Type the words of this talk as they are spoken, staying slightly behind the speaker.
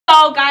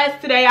So guys,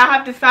 today I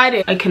have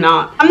decided I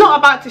cannot. I'm not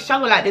about to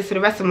struggle like this for the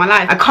rest of my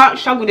life. I can't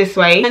struggle this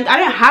way, and I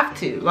don't have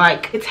to.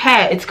 Like, it's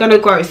hair, it's gonna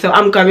grow, so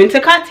I'm going to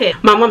cut it.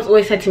 My mom's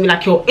always said to me,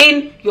 like, you're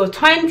in your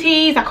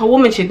 20s, like a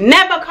woman should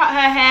never cut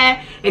her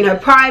hair in her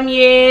prime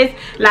years,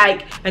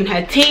 like in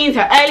her teens,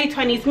 her early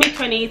 20s, mid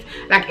 20s.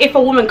 Like, if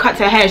a woman cuts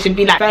her hair, it should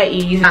be like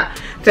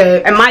 30s.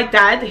 So, and my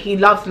dad, he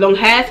loves long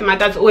hair, so my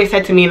dad's always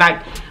said to me,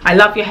 like, I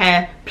love your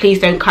hair, please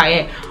don't cut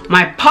it.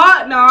 My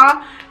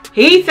partner,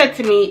 he said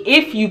to me,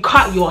 if you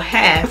cut your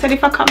hair, I said,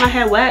 if I cut my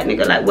hair, where,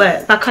 nigga? Like, where?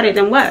 If I cut it,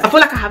 then where? I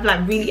feel like I have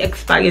like really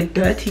expired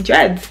dirty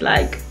dreads,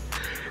 like.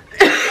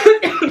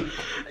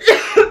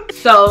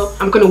 So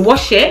I'm gonna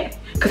wash it,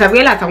 because I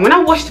realized that when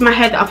I washed my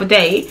hair the other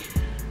day,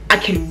 I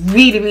can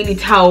really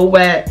tell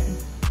where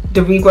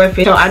the regrowth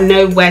is, so I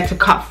know where to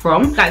cut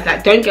from. Guys,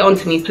 like, don't get on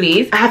to me,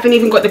 please. I haven't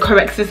even got the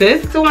correct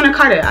scissors. I still want to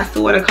cut it. I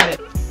still want to cut it.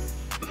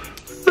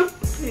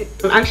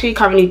 I'm actually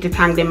currently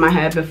detangling my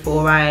hair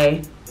before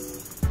I...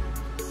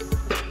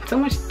 So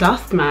much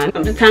dust, man.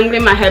 I'm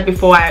detangling my hair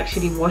before I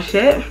actually wash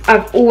it.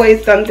 I've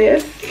always done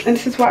this, and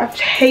this is what I've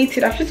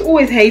hated. I've just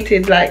always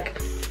hated,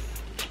 like,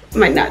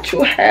 my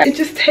natural hair. It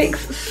just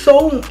takes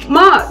so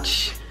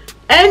much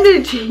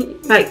energy,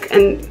 like,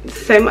 and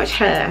so much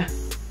hair.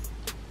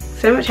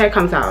 So much hair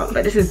comes out.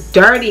 But this is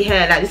dirty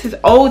hair, like, this is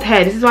old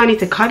hair. This is why I need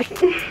to cut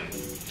it.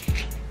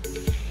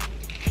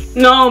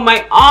 No,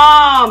 my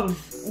arms.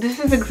 This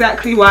is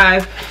exactly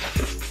why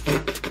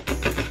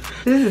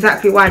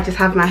I just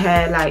have my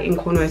hair like in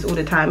cornrows all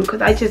the time, because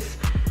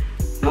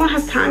no one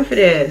has time for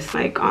this.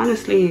 Like,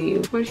 honestly,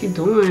 what is she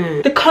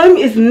doing? The comb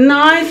is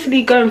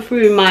nicely going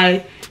through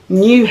my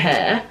new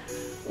hair.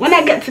 When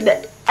I get to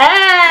the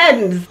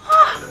ends,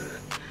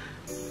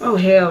 oh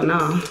hell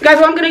no. Guys,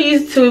 what I'm gonna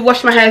use to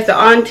wash my hair is the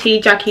Auntie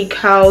Jackie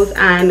Curls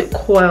and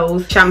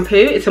Coils shampoo.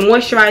 It's a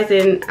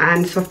moisturizing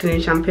and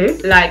softening shampoo.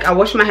 Like, I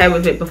washed my hair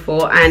with it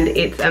before, and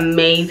it's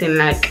amazing.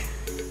 Like,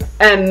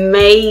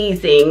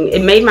 amazing.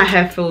 It made my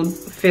hair feel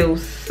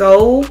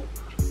so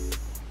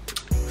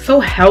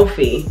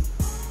healthy,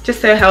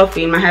 just so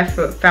healthy. My hair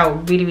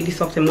felt really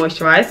soft and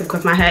moisturized,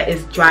 because my hair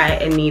is dry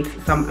and needs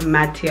some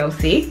mad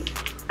TLC.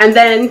 And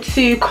then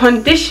to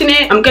condition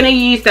it, I'm gonna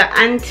use the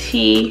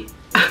Auntie,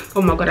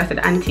 oh my god, I said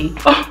Auntie.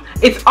 Oh,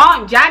 it's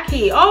Aunt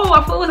Jackie. Oh,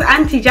 I thought it was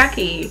Auntie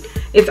Jackie.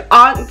 It's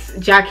Aunt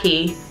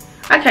Jackie.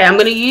 Okay, I'm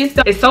gonna use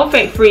it's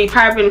sulfate free,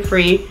 paraben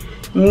free,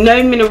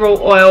 no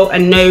mineral oil,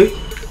 and no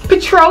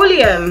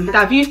petroleum.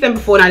 I've used them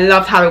before and I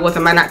loved how it was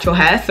on my natural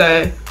hair.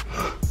 So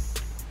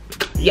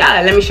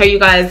yeah, let me show you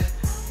guys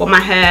what my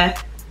hair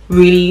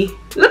really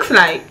looks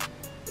like.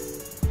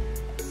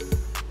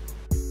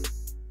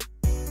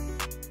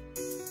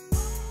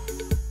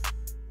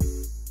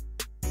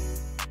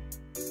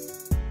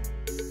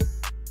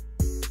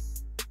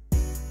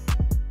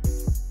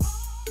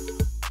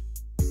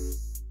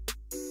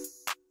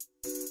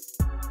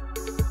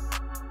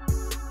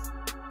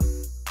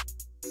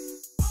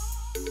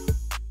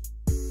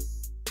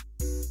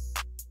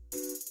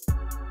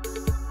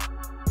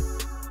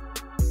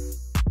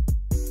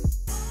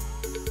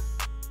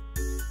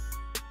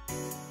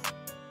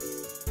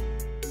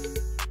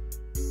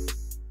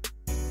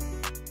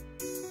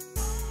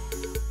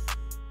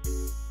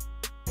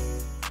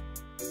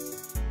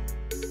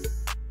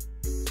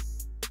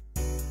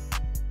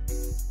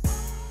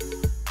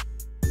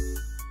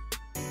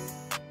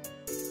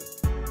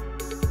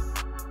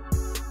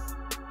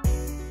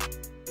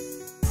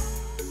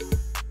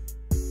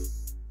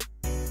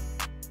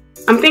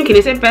 I'm thinking,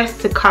 is it best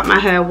to cut my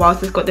hair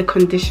whilst it's got the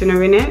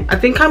conditioner in it? I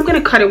think I'm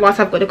gonna cut it whilst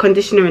I've got the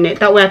conditioner in it.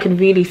 That way I can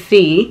really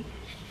see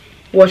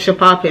what's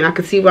popping. I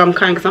can see where I'm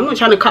cutting, because I'm not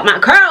trying to cut my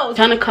curls. I'm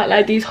trying to cut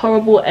like these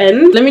horrible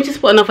ends. Let me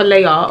just put another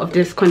layer of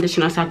this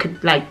conditioner so I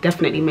could like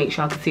definitely make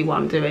sure I can see what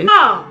I'm doing.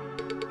 No,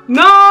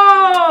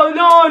 no,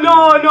 no,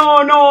 no,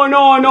 no, no,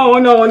 no, no,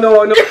 no,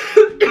 no, no.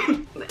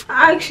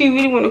 I actually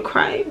really want to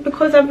cry,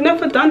 because I've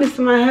never done this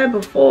to my hair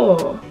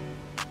before.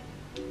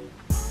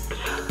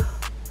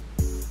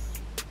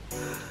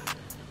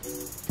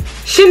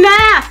 She's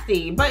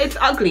nasty, but it's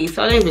ugly,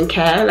 so I don't even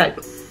care. Like,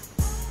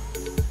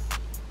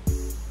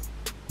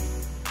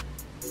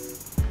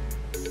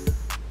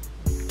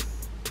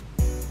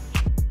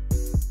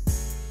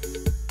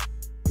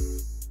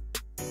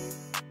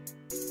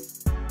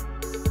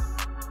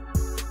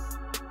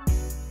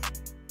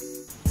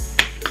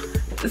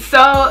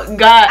 so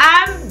guys,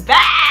 I'm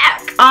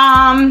back.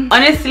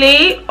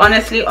 Honestly, I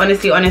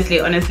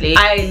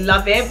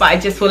love it, but I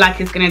just feel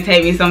like it's gonna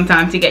take me some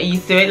time to get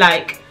used to it.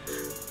 Like,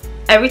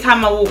 every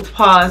time I walked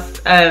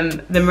past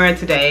the mirror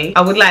today,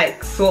 I would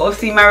like sort of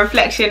see my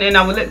reflection, and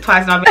I would look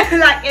twice and I'd be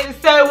like,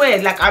 it's so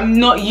weird. Like, I'm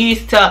not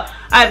used to,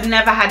 I've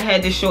never had hair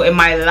this short in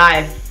my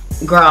life,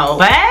 girl.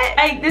 But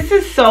like, this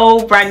is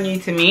so brand new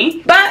to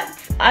me, but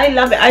I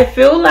love it. I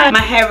feel like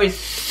my hair is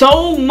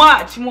so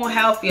much more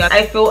healthier.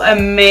 I feel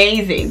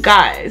amazing,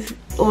 guys.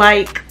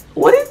 Like,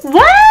 what?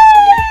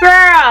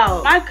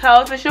 Girl, my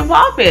curls are so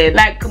popping.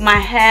 Like, my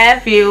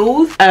hair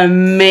feels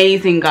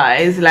amazing,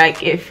 guys.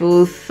 Like, it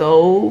feels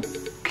so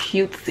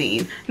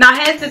cutesy. Now,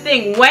 here's the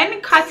thing. When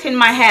cutting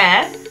my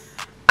hair,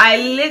 I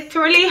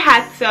literally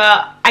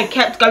I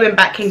kept going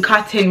back and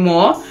cutting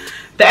more.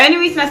 The only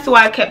reason as to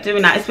why I kept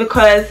doing that is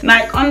because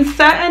like on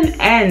certain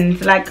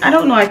ends, like I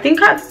don't know, I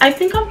think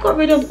I've got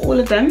rid of all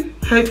of them,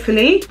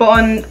 hopefully.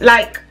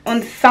 But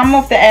on some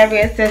of the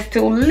areas there's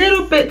still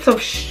little bits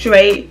of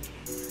straight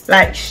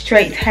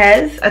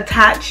hairs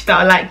attached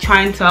that are like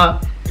trying to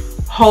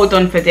hold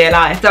on for dear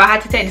life. So I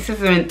had to take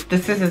the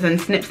scissors and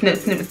snip, snip,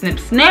 snip, snip,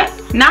 snip.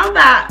 Now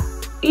that,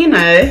 you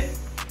know,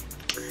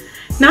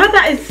 now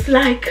that it's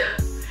like,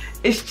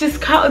 it's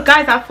just cut,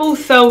 guys, I feel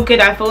so good.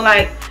 I feel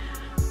like,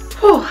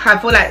 whew, I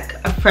feel like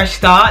a fresh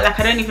start. Like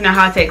I don't even know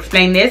how to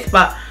explain this,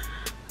 but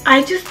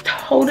I just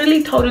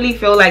totally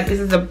feel like this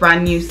is a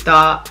brand new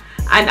start.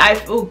 And I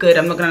feel good.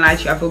 I'm not gonna lie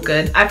to you, I feel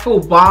good. I feel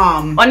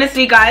bomb.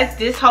 Honestly guys,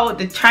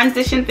 the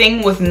transition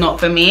thing was not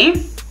for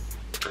me.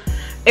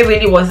 It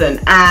really wasn't.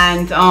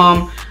 And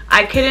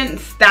I couldn't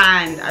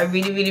stand, I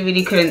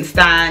really couldn't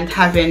stand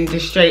having the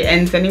straight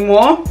ends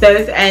anymore.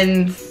 Those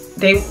ends,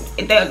 they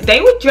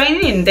were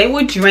draining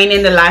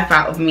the life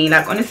out of me.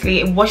 Like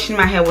honestly, washing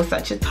my hair was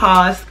such a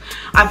task.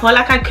 I felt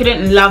like I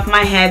couldn't love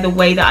my hair the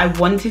way that I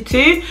wanted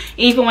to.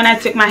 Even when I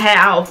took my hair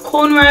out of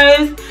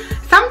cornrows,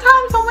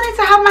 sometimes I wanted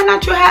to have my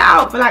natural hair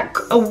out for like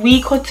a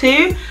week or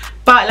two,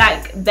 but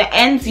like the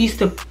ends used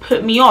to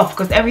put me off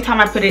because every time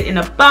I put it in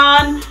a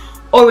bun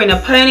or in a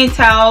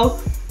ponytail,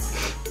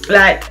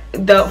 like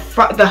the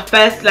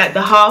first, like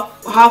the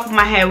half of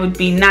my hair would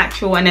be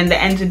natural and then the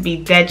ends would be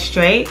dead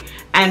straight,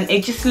 and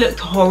it just looked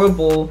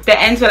horrible. The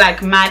ends were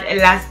like mad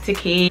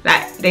elasticy,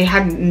 like they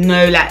had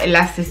no like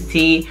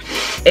elasticity.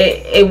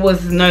 It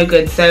was no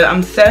good. So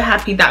I'm so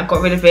happy that I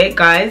got rid of it.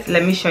 Guys,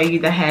 let me show you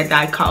the hair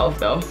that I cut off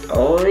though.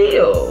 Oh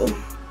ew.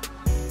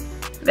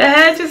 The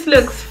hair just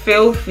looks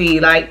filthy.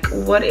 Like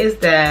what is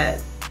that?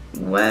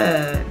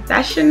 Where?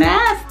 That's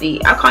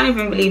nasty. I can't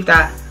even believe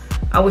that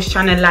I was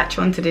trying to latch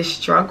onto this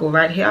struggle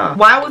right here.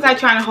 Why was I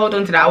trying to hold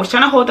on to that? I was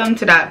trying to hold on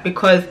to that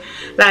because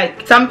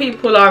like some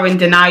people are in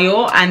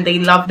denial and they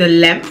love the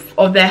length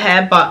of their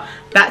hair, but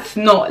that's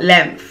not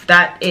length,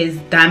 that is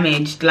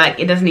damaged. Like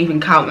it doesn't even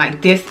count.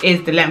 Like this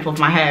is the length of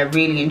my hair,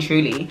 really and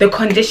truly. The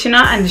conditioner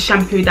and the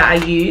shampoo that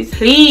I use,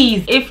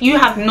 please, if you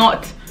have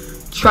not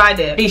tried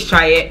it, please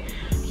try it.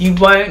 You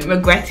won't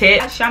regret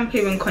it. That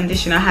shampoo and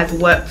conditioner has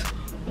worked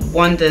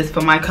wonders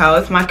for my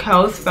curls. My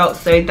curls felt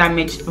so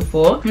damaged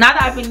before. Now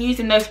that I've been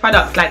using those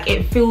products, like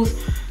it feels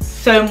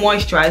so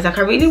moisturized. Like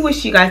I really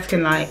wish you guys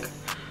can like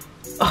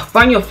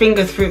run your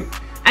fingers through,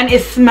 and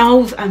it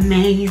smells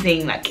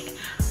amazing. Like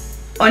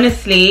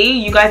honestly,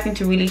 you guys need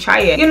to really try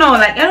it. You know,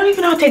 like I don't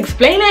even know how to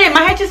explain it.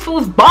 My hair just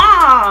feels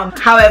bomb.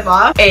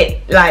 However,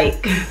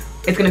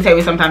 it's gonna take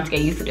me some time to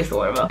get used to this or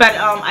whatever. But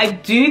I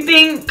do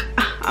think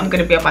I'm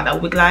gonna be about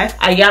that wig life.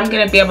 I am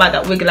gonna be about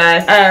that wig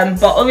life.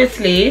 But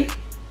obviously,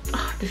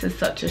 this is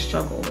such a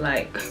struggle.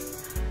 Like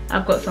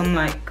I've got some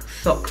like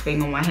sock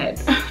thing on my head,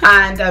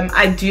 and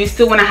I do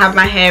still want to have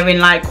my hair in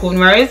like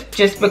cornrows,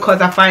 just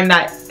because I find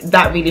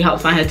that really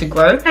helps my hair to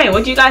grow. Hey,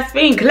 what do you guys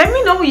think? Let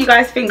me know what you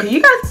guys think. Are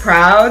you guys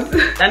proud?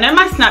 I know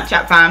my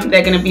Snapchat fam,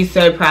 they're gonna be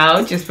so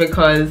proud, just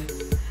because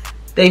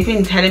they've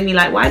been telling me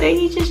like, why don't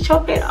you just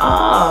chop it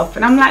off?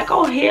 And I'm like,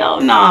 oh hell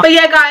no. But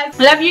yeah guys,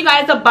 love you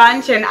guys a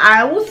bunch, and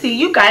I will see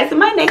you guys in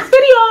my next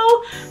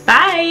video.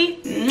 Bye.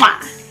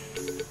 Mwah.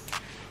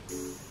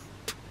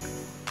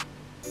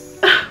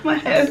 My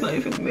hair is not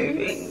even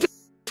moving.